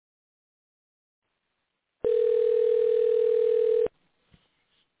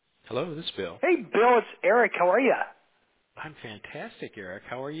Hello, this is Bill. Hey, Bill, it's Eric. How are you? I'm fantastic, Eric.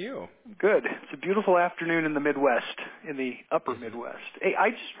 How are you? Good. It's a beautiful afternoon in the Midwest, in the upper Isn't it? Midwest. Hey,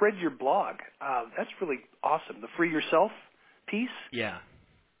 I just read your blog. That's really awesome. The Free Yourself piece. Yeah.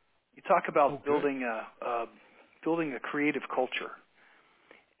 You talk Oh, about good. building a creative culture,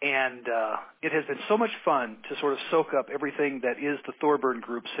 and it has been so much fun to sort of soak up everything that is the Thorburn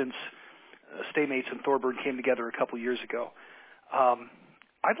Group since Staymates and Thorburn came together a couple years ago.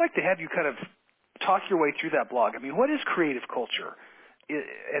 I'd like to have you kind of talk your way through that blog. I mean, what is creative culture,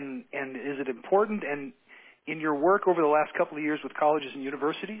 and is it important? And in your work over the last couple of years with colleges and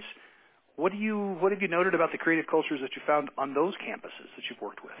universities, what have you noted about the creative cultures that you found on those campuses that you've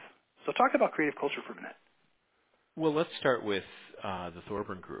worked with? So talk about creative culture for a minute. Well, let's start with the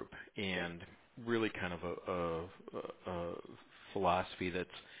Thorburn Group Okay. and really kind of a philosophy that's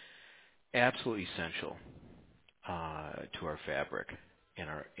absolutely essential to our fabric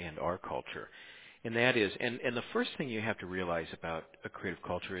and our culture. And that is, and the first thing you have to realize about a creative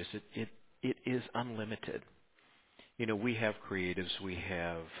culture is that it is unlimited. You know, we have creatives, we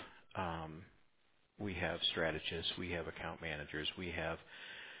have strategists, we have account managers, we have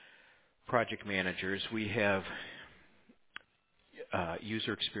project managers, we have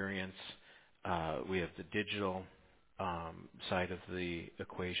user experience, we have the digital side of the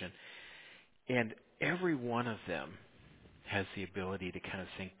equation, and every one of them has the ability to kind of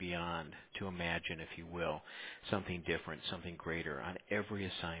think beyond, to imagine, if you will, something different, something greater on every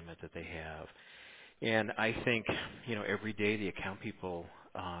assignment that they have. And I think, you know, every day the account people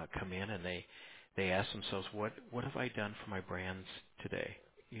come in and they ask themselves, what have I done for my brands today?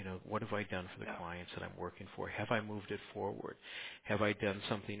 You know, what have I done for the Yeah. clients that I'm working for? Have I moved it forward? Have I done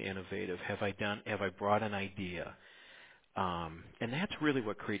something innovative? Have I brought an idea? And that's really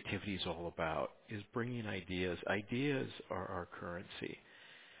what creativity is all about, is bringing ideas. Ideas are our currency.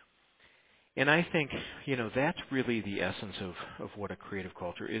 And I think, you know, that's really the essence of what a creative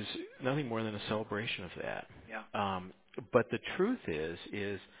culture is, nothing more than a celebration of that. Yeah. But the truth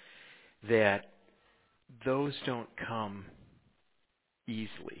is that those don't come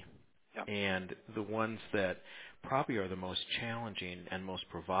easily. Yeah. And the ones that probably are the most challenging and most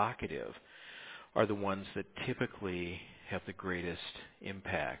provocative are the ones that typically have the greatest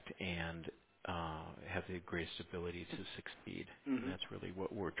impact and have the greatest ability to succeed. And Mm-hmm. that's really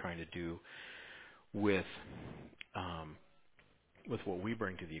what we're trying to do with um, with what we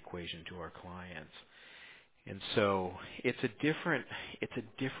bring to the equation to our clients. And so it's a different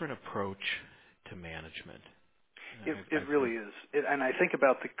approach to management. It I've really is. And I think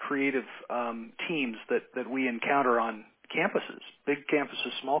about the creative teams that we encounter on campuses, big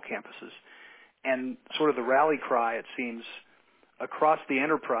campuses, small campuses, and sort of the rally cry, it seems, across the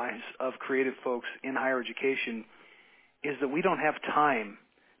enterprise of creative folks in higher education is that we don't have time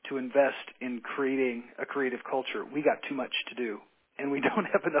to invest in creating a creative culture. We got too much to do, and we don't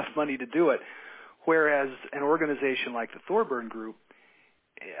have enough money to do it. Whereas an organization like the Thorburn Group,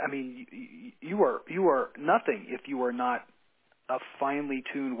 I mean, you are nothing if you are not a finely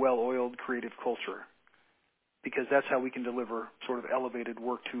tuned, well-oiled creative culture, because that's how we can deliver sort of elevated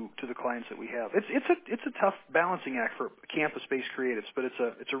work to the clients that we have. It's a tough balancing act for campus-based creatives, but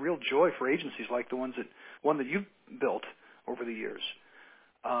it's a real joy for agencies like the one that you've built over the years.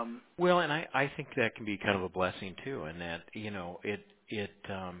 Well, and I think that can be kind of a blessing too, and that, you know, it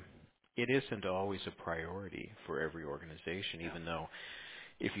isn't always a priority for every organization, Yeah, even though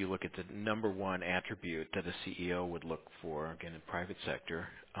if you look at the number one attribute that a CEO would look for, again, in private sector,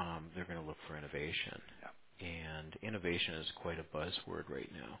 they're going to look for innovation. yeah, And innovation is quite a buzzword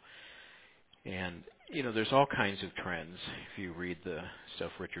right now. And, you know, there's all kinds of trends. If you read the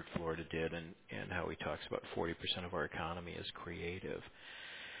stuff Richard Florida did and how he talks about 40% of our economy is creative.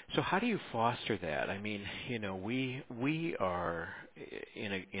 So how do you foster that? I mean, you know, we are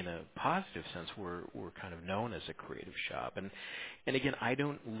in a positive sense, we're kind of known as a creative shop, and again, I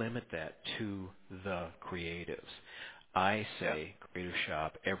don't limit that to the creatives. I yeah. say creative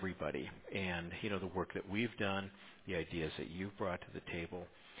shop, everybody, and you know, the work that we've done, the ideas that you've brought to the table,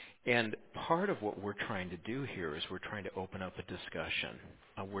 and part of what we're trying to do here is we're trying to open up a discussion.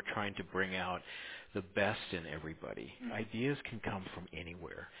 We're trying to bring out the best in everybody. Mm-hmm. Ideas can come from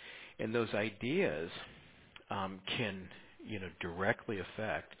anywhere, and those ideas can, you know, directly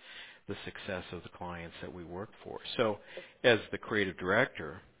affect the success of the clients that we work for. So, as the creative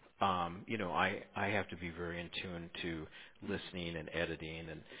director, you know, I have to be very in tune to listening and editing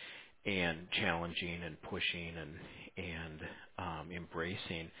and challenging and pushing and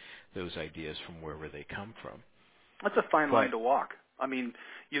embracing those ideas from wherever they come from. That's a fine line But to walk. I mean,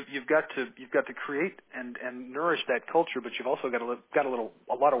 you've got to create and nourish that culture, but you've also got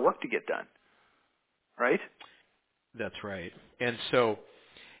a lot of work to get done, right? That's right. And so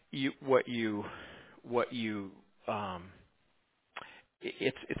what you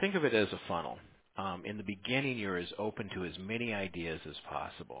it's think of it as a funnel. In the beginning, you're as open to as many ideas as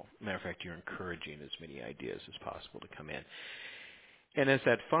possible. Matter of fact, you're encouraging as many ideas as possible to come in. And as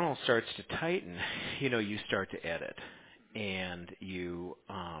that funnel starts to tighten, you start to edit, and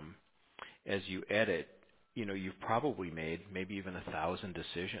as you edit, you've probably made maybe even 1,000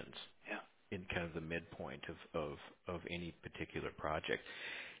 decisions Yeah. in kind of the midpoint of any particular project.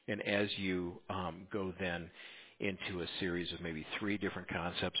 And as you go then into a series of maybe 3 different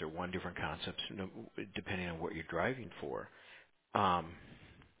concepts or 1 different concept, depending on what you're driving for,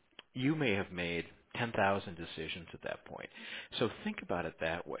 you may have made 10,000 decisions at that point. So think about it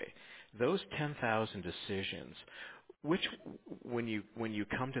that way. Those 10,000 decisions, which when you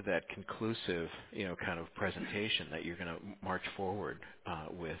come to that conclusive, kind of presentation that you're going to march forward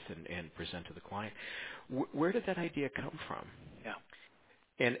with and present to the client, where did that idea come from? Yeah.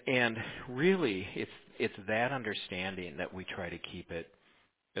 And really, it's that understanding that we try to keep it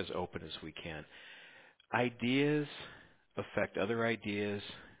as open as we can. Ideas affect other ideas,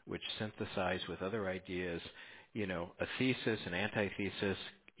 which synthesize with other ideas. A thesis, an antithesis,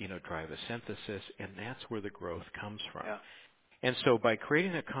 drive a synthesis, and that's where the growth comes from. Yeah. And so by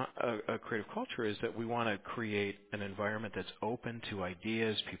creating a creative culture is that we want to create an environment that's open to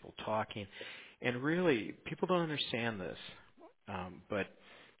ideas, people talking, and really, people don't understand this, but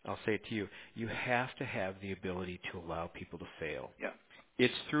I'll say it to you, you have to have the ability to allow people to fail. Yeah.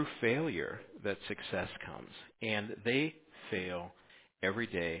 It's through failure that success comes, and they fail every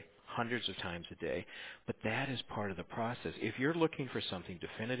day, hundreds of times a day, but that is part of the process. If you're looking for something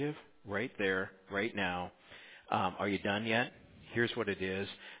definitive, right there, right now, are you done yet? Here's what it is.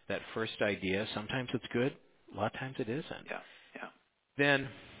 That first idea, sometimes it's good, a lot of times it isn't. Yeah. Yeah. Then,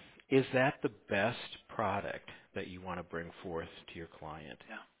 is that the best product that you want to bring forth to your client?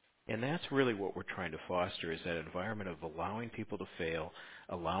 Yeah. And that's really what we're trying to foster, is that environment of allowing people to fail,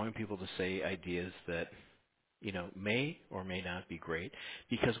 allowing people to say ideas that may or may not be great,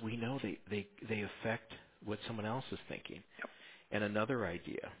 because we know they affect what someone else is thinking, Yep. and another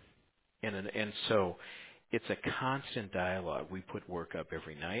idea, and so it's a constant dialogue. We put work up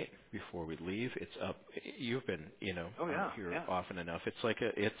every night before we leave. It's up. You've been Oh yeah. here Yeah. often enough. It's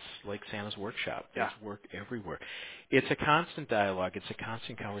like Santa's workshop. Yeah. There's work everywhere. It's a constant dialogue. It's a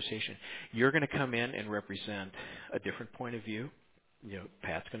constant conversation. You're going to come in and represent a different point of view.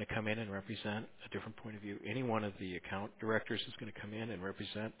 Pat's going to come in and represent a different point of view. Any one of the account directors is going to come in and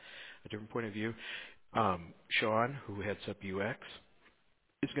represent a different point of view. Sean, who heads up UX,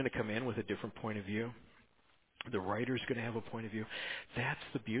 is going to come in with a different point of view. The writer's going to have a point of view. That's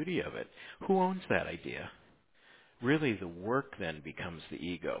the beauty of it. Who owns that idea? Really, the work then becomes the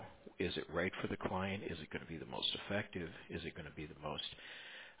ego. Is it right for the client? Is it going to be the most effective? Is it going to be the most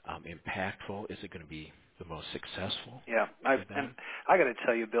impactful? Is it going to be the most successful Yeah. for And them? I got to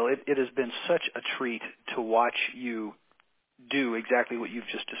tell you, Bill, it has been such a treat to watch you do exactly what you've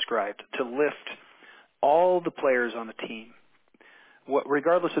just described, to lift all the players on the team,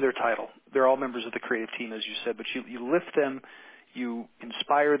 regardless of their title. They're all members of the creative team, as you said, but you lift them, you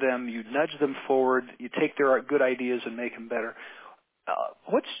inspire them, you nudge them forward, you take their good ideas and make them better.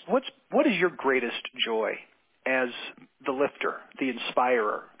 What is your greatest joy as the lifter, the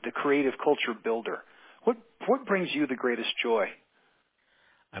inspirer, the creative culture builder? What brings you the greatest joy?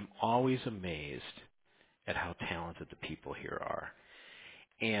 I'm always amazed at how talented the people here are.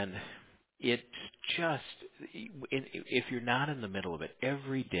 And it's just, if you're not in the middle of it,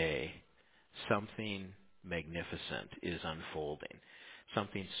 every day something magnificent is unfolding.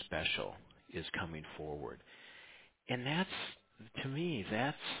 Something special is coming forward. And that's, to me,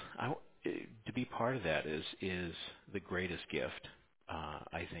 to be part of that is the greatest gift,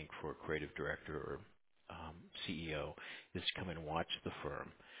 I think, for a creative director or CEO, is to come and watch the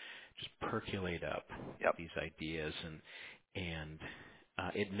firm just percolate up Yep. these ideas, and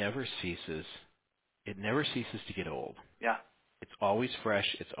it never ceases. It never ceases to get old. Yeah. It's always fresh.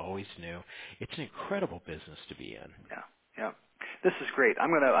 It's always new. It's an incredible business to be in. Yeah. Yeah. This is great. I'm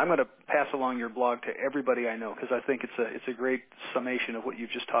gonna pass along your blog to everybody I know, because I think it's a great summation of what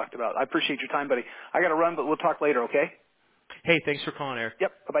you've just talked about. I appreciate your time, buddy. I got to run, but we'll talk later. Okay? Hey, thanks for calling, Eric.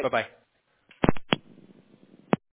 Yep. Bye bye. Bye-bye.